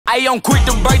I am quick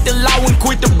to break the law and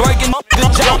quick to breaking up the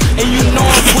jaw. And you know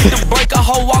I'm quick to break a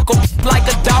whole walk up like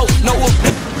a dog. No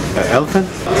elephant?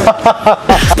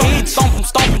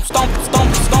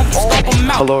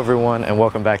 Hello everyone and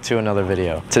welcome back to another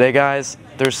video. Today guys,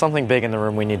 there's something big in the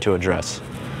room we need to address.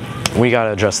 We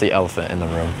gotta address the elephant in the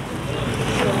room.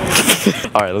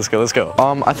 Alright, let's go.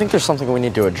 I think there's something we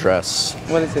need to address.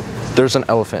 What is it? There's an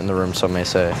elephant in the room, some may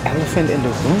say. Elephant in the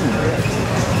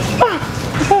room?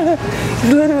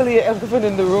 Literally an elephant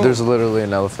in the room. There's literally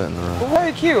an elephant in the room.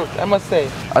 Very cute, I must say.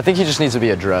 I think he just needs to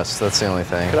be addressed, that's the only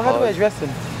thing. How do I address him?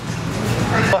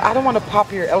 I don't want to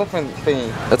pop your elephant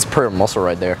thingy. That's per muscle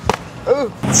right there.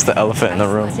 Ooh. It's the elephant in the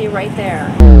room. See right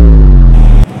there. Oh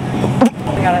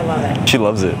my god, I love it. She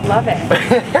loves it. Love it.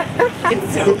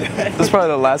 It's so good. That's probably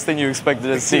the last thing you expected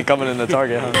to see coming in the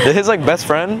Target, huh? His like best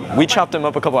friend, we chopped him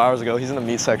up a couple hours ago. He's in the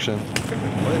meat section.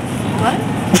 What?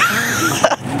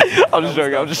 I'm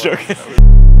just joking.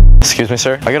 Excuse me,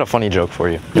 sir. I got a funny joke for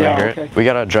you. You wanna hear it? We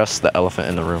gotta address the elephant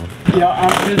in the room. Yeah,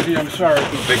 I'm busy, I'm sorry.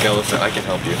 Big elephant, I can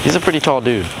help you. He's a pretty tall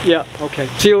dude. Yeah, okay.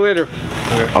 See you later.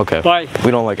 Okay. Bye.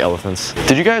 We don't like elephants.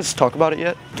 Did you guys talk about it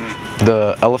yet?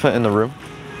 The elephant in the room?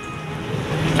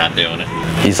 Not doing it.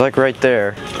 He's like right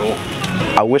there. Cool.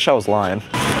 I wish I was lying.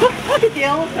 Look at the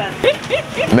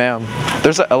elephant. Ma'am,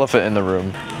 there's an elephant in the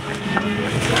room.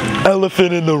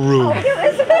 Elephant in the room. Oh, there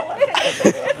is an elephant.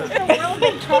 Well,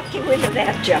 they talked you into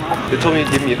that job. They told me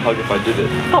to give me a hug if I did it.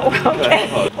 Oh, okay.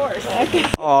 Of course. Okay.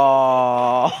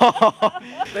 Aww.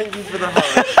 Thank you for the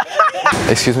hug.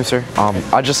 Excuse me, sir.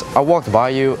 I walked by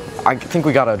you. I think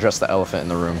we gotta address the elephant in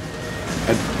the room.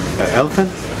 An elephant?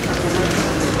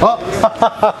 Oh!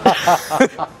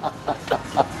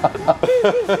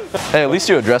 Hey, at least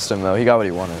you addressed him though. He got what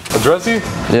he wanted. Address you?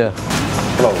 Yeah.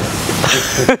 Hello.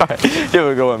 Alright, give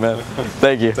it a go, man.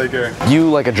 Thank you. Take care. You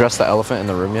like addressed the elephant in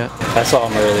the room yet? I saw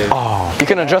him earlier. Oh, you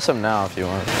can address him now if you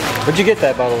want. Where'd you get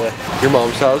that, by the way? Your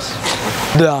mom's house?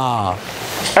 Nah.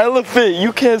 Elephant,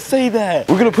 you can't say that.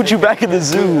 We're gonna put you back in the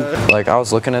zoo. Like, I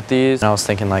was looking at these and I was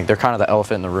thinking like, they're kind of the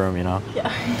elephant in the room, you know?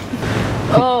 Yeah.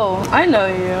 Oh, I know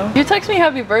you. You text me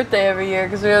happy birthday every year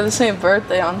because we have the same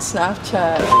birthday on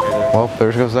Snapchat. Well,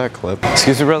 there goes that clip.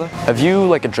 Excuse me, brother. Have you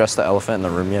like addressed the elephant in the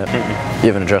room yet? You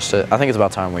haven't addressed it? I think it's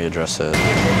about time we address it.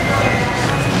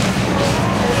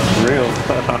 Real.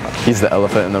 He's the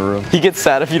elephant in the room. He gets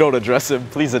sad if you don't address him.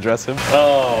 Please address him.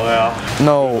 Oh, yeah.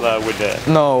 No. With that.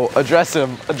 No, address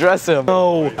him. Address him.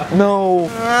 No. No.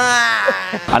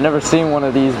 I never seen one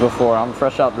of these before. I'm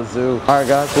fresh out the zoo. All right,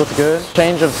 guys, what's good?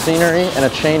 Change of scenery and a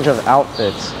change of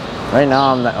outfits. Right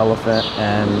now, I'm the elephant,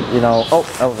 and you know, oh,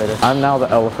 elevator. I'm now the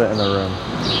elephant in the room.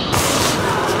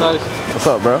 Nice. What's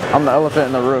up, bro? I'm the elephant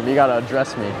in the room. You gotta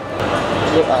address me.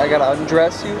 I gotta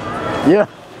undress you? Yeah.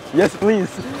 Yes, please.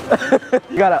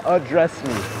 You gotta address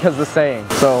me, because the saying.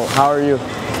 So, how are you?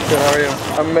 Good, how are you?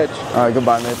 I'm Mitch. All right,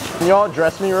 goodbye, Mitch. Can you all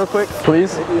address me real quick,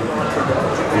 please?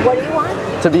 What do you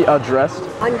want? To be addressed.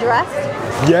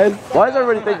 Undressed? Yes. Why does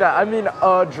everybody think that? I mean,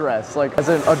 address, like as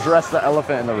in address the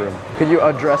elephant in the room. Could you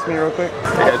address me real quick?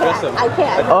 Yeah, address him. I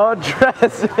can.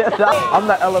 Address. I'm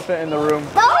the elephant in the room.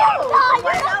 No,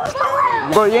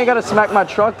 Bro, you ain't gotta smack my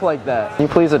truck like that. Can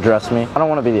you please address me? I don't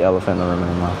want to be the elephant in the room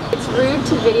anymore. It's rude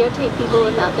to videotape people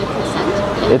without their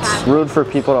consent. It's rude for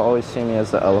people to always see me as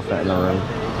the elephant in the room.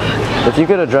 If you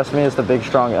could address me as the big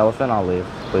strong elephant, I'll leave,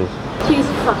 please. Please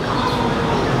fuck off.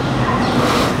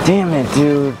 Damn it,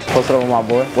 dude. Post it over my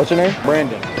boy. What's your name?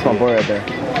 Brandon. That's my boy right there.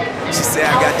 She said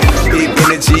I got this big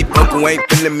energy, Uncle ain't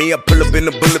feeling me. I pull up in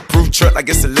a bulletproof truck like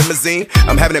it's a limousine.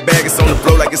 I'm having a bag, it's on the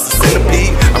floor like it's a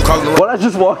centipede. I'm calling the What'd I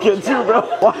just walk into, bro?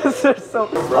 Why is there so...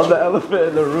 I'm the elephant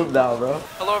in the room now, bro.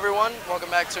 Hello, everyone. Welcome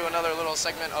back to another little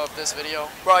segment of this video.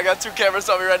 Bro, I got two cameras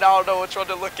on me right now. I don't know which one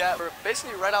to look at. We're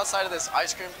basically right outside of this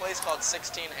ice cream place called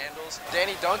 16 Handles.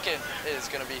 Danny Duncan is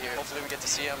gonna be here. Hopefully we get to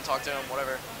see him, talk to him,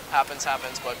 whatever happens.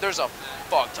 But there's a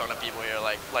fuck ton of people here,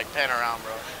 like pan around,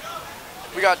 bro.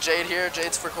 We got Jade here.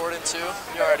 Jade's recording too.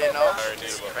 You already know.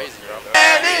 It's crazy, bro.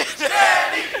 It's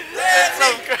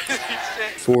some crazy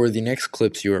shit. For the next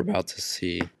clips you are about to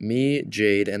see, me,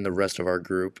 Jade, and the rest of our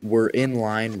group were in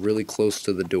line really close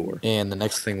to the door. And the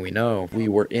next thing we know, we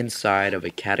were inside of a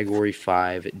Category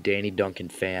 5 Danny Duncan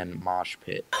Fan mosh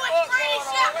pit.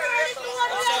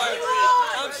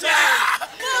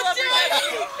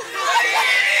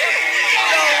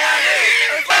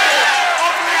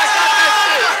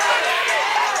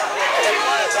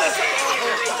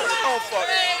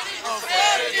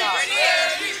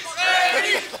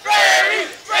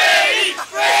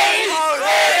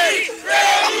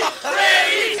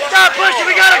 Stop pushing,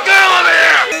 we got a girl over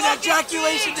here!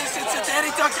 ejaculation distance to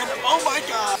Danny Duncan. Oh my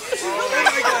god. Oh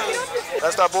my god.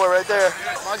 That's that boy right there.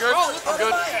 Am I good? I'm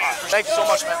good. Thank you so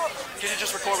much, man. Can you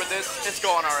just record with this? It's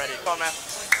going already. Come on, man.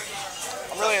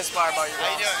 I'm really inspired by you, bro.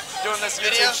 How you doing? Doing this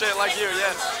YouTube shit like you,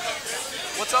 yeah.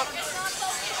 What's up?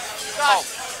 Oh,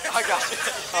 I got you.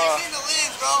 In the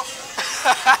lens, bro.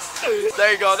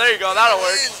 There you go, that'll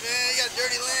work. Lens, man. You got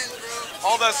dirty lens, bro.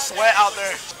 All the sweat out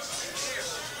there.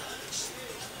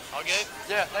 All good?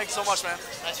 Yeah, thank you so much, man.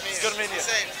 Nice to meet you. It's good to meet you.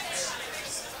 Same.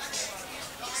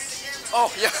 Oh,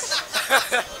 yeah.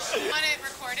 Want it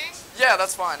recording? Yeah,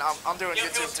 that's fine. I'm doing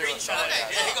YouTube too. So Okay.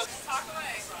 Talk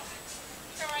away.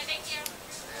 Thank you.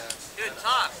 Good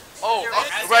talk. Oh,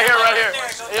 right here.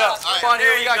 Yeah. Come on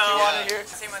here, we got Q on in here.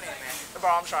 Say my name, man. Bro,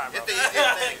 I'm trying, bro. It's the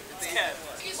easiest thing.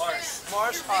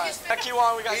 Mars, hi. Got Q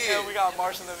on, we got Kim, we got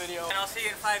Mars in the video. And I'll see you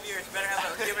in 5 years. You better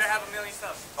have a million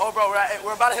subs. Oh, bro,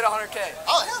 we're about to hit 100K.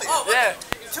 Oh, hell yeah.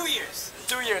 Yeah. 2 years.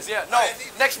 2 years, yeah. No,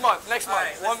 next month. Right,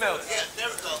 1 million. Yeah, there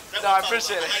we go. No, I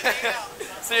appreciate it.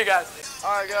 See you guys.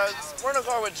 All right, guys. We're in the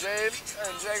car with Jade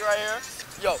and Jake right here.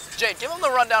 Yo, Jade, give them the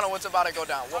rundown of what's about to go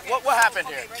down. What happened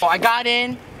here? Oh, I got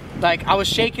in, like I was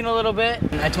shaking a little bit,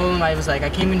 and I told him, I was like, I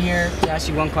came in here to ask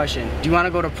you one question. Do you want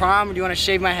to go to prom or do you want to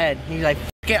shave my head? He was like,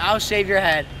 F it, I'll shave your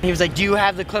head. He was like, do you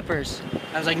have the clippers?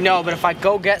 I was like, no, but if I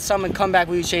go get some and come back,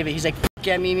 will you shave it? He's like, F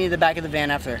it, meet me in the back of the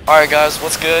van after. All right, guys,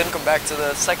 what's good? Welcome back to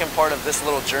the second part of this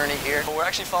little journey here. We're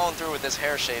actually following through with this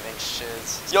hair shaving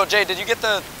shiz. Yo, Jay, did you get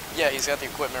the... Yeah, he's got the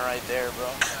equipment right there, bro.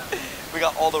 We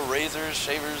got all the razors,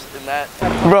 shavers, and that.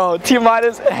 Bro,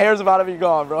 T-minus, hair's about to be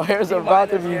gone, bro. Hair's about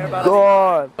to be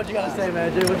gone. What you gotta say,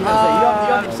 man? What you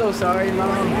gotta say? I'm so sorry,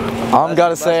 Mom. I'm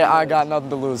gonna say I got nothing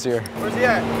to lose here. Where's he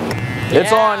at?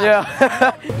 It's on, yeah.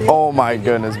 Oh my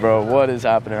goodness, bro. What is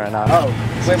happening right now? Oh,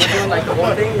 wait, we're doing like the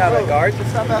whole thing? Now the guards?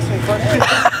 Stop asking me questions.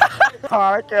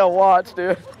 I can't watch,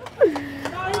 dude.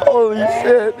 Holy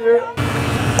shit, dude.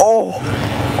 Oh.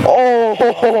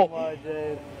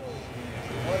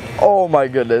 Oh my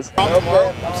goodness.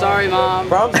 I'm sorry, Mom.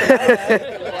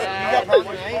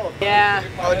 Yeah.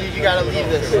 Oh, dude, you gotta leave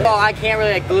this. Oh, I can't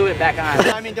really like glue it back on.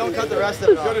 I mean, don't cut the rest of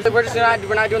it off.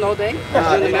 We're not doing the whole thing? We're Nah,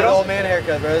 doing the dude, middle? old man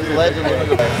haircut, bro. This is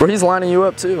legendary. Bro, he's lining you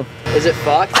up too. Is it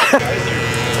fucked?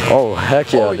 Oh,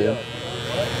 heck yeah, dude.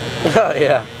 Oh,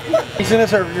 yeah. You seen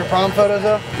this, your prom photos,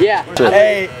 though? Yeah.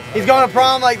 Hey, he's going to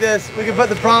prom like this. We can put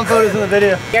the prom photos in the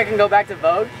video. I can go back to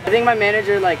Vogue. I think my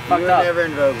manager like fucked up. Never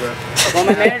in Vogue, bro. Well,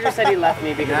 my manager said he left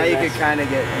me because now you could kind of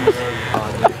get in Vogue.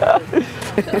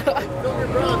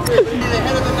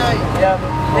 Yeah.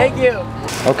 Thank you.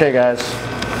 Okay, guys.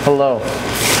 Hello.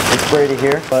 It's Brady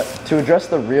here. But to address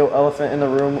the real elephant in the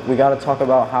room, we got to talk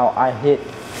about how I hit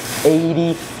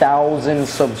 80,000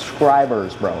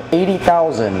 subscribers, bro.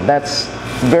 80,000. That's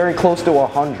very close to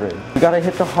 100. We gotta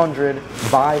hit the 100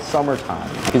 by summertime.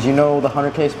 Because you know the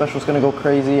 100K special is gonna go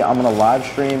crazy. I'm gonna live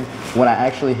stream when I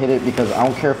actually hit it because I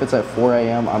don't care if it's at 4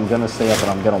 a.m. I'm gonna stay up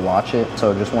and I'm gonna watch it.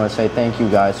 So just want to say thank you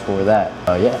guys for that.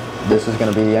 Yeah, this is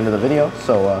gonna be the end of the video.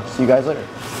 So see you guys later.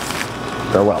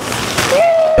 Farewell.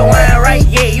 Right,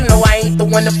 yeah, you know I ain't the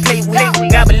one to play with.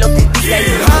 Got me looking